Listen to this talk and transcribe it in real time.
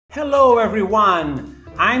Hello everyone,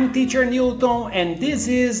 I'm Teacher Newton and this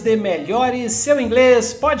is the Melhore Seu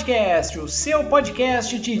Inglês podcast, o seu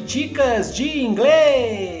podcast de dicas de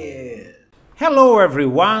inglês. Hello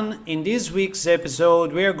everyone, in this week's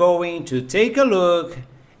episode we're going to take a look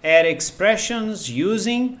at expressions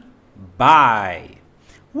using by.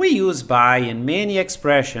 We use by in many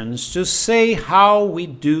expressions to say how we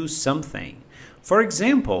do something. For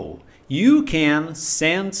example, you can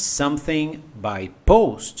send something by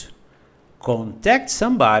post, contact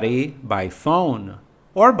somebody by phone,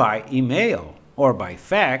 or by email, or by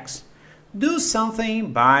fax, do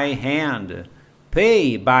something by hand,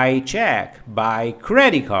 pay by check, by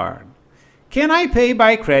credit card. Can I pay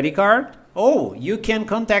by credit card? Oh, you can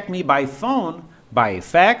contact me by phone, by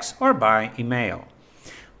fax, or by email.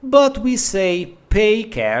 But we say pay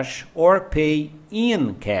cash or pay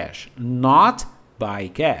in cash, not by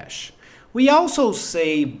cash. We also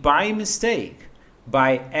say by mistake,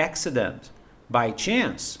 by accident, by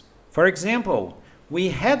chance. For example,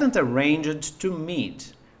 we hadn't arranged to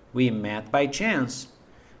meet. We met by chance.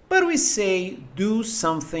 But we say do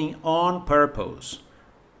something on purpose,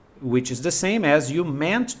 which is the same as you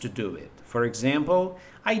meant to do it. For example,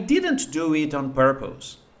 I didn't do it on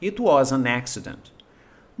purpose. It was an accident.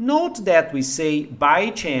 Note that we say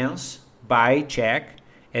by chance, by check,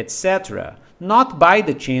 etc., not by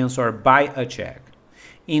the chance or by a check.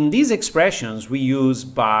 In these expressions, we use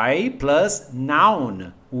by plus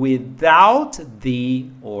noun without the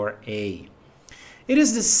or a. It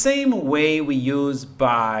is the same way we use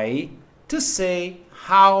by to say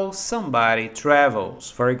how somebody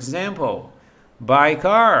travels. For example, by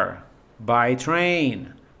car, by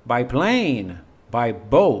train, by plane, by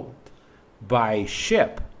boat, by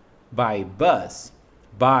ship, by bus,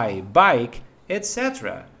 by bike,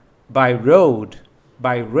 etc., by road,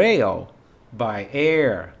 by rail, by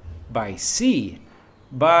air, by sea,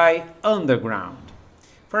 by underground.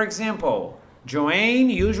 For example, Joanne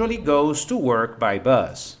usually goes to work by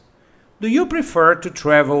bus. Do you prefer to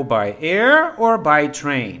travel by air or by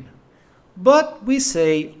train? But we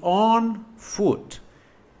say on foot.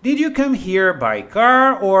 Did you come here by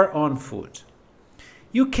car or on foot?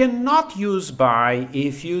 You cannot use by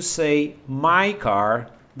if you say my car,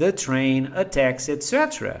 the train, a taxi,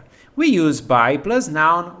 etc. We use by plus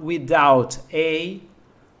noun without a,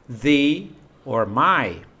 the, or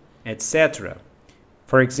my, etc.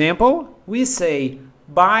 For example, we say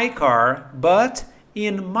by car, but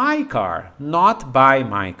in my car, not by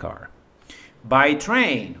my car. By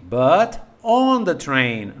train, but on the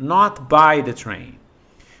train, not by the train.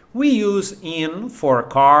 We use in for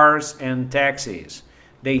cars and taxis.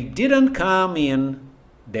 They didn't come in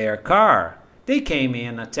their car. They came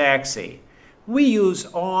in a taxi. We use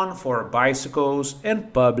on for bicycles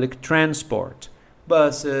and public transport,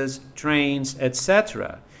 buses, trains,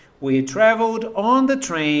 etc. We traveled on the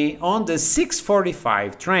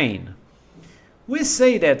 6:45 train. We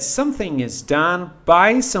say that something is done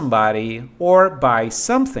by somebody or by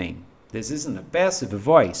something. This is in a passive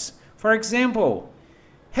voice. For example,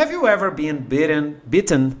 have you ever been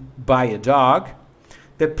bitten by a dog?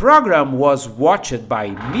 The program was watched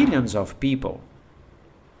by millions of people.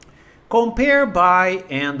 Compare by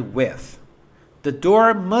and with. The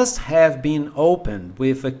door must have been opened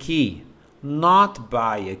with a key, not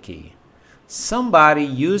by a key. Somebody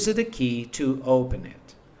used a key to open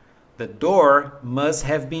it. The door must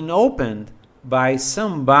have been opened by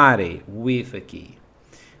somebody with a key.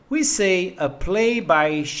 We say a play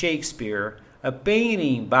by Shakespeare, a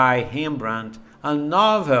painting by Rembrandt, a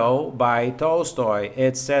novel by Tolstoy,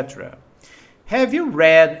 etc. Have you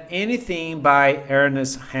read anything by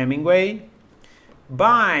Ernest Hemingway?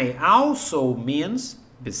 By also means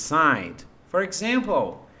beside. For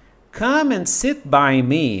example, come and sit by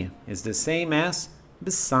me is the same as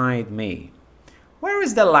beside me. Where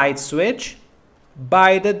is the light switch?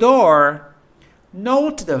 By the door.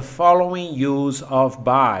 Note the following use of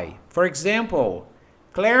by. For example,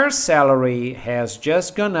 Claire's salary has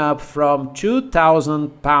just gone up from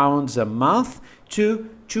 £2,000 a month to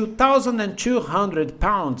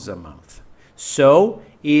 £2,200 a month. So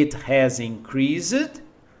it has increased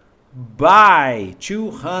by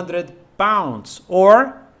 £200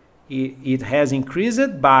 or it has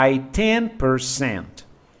increased by 10%.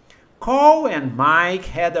 Carl and Mike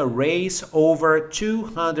had a race over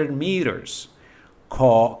 200 meters.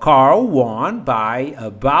 Carl won by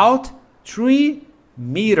about 3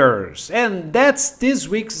 meters. And that's this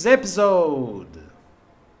week's episode.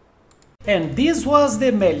 And this was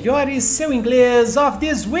the Melhore Seu Inglês of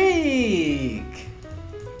this week.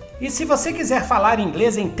 E se você quiser falar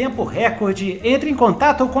inglês em tempo recorde, entre em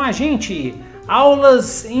contato com a gente.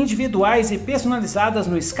 aulas individuais e personalizadas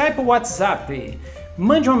no Skype ou WhatsApp.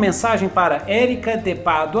 Mande uma mensagem para Érica de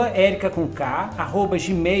Pádua, Érica com K,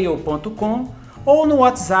 @gmail.com ou no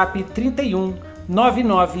WhatsApp 31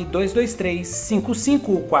 99 223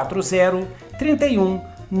 5540, 31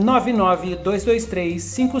 99 223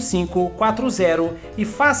 5540 e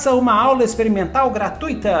faça uma aula experimental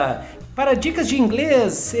gratuita. Para dicas de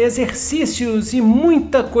inglês, exercícios e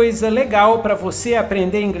muita coisa legal para você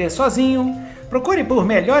aprender inglês sozinho, procure por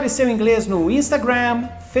Melhore Seu Inglês no Instagram,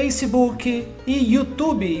 Facebook e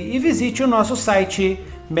YouTube e visite o nosso site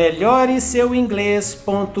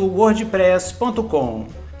melhoreseuinglês.wordpress.com.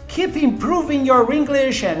 Keep improving your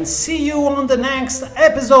English and see you on the next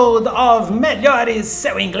episode of Melhore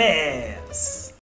Seu Inglês!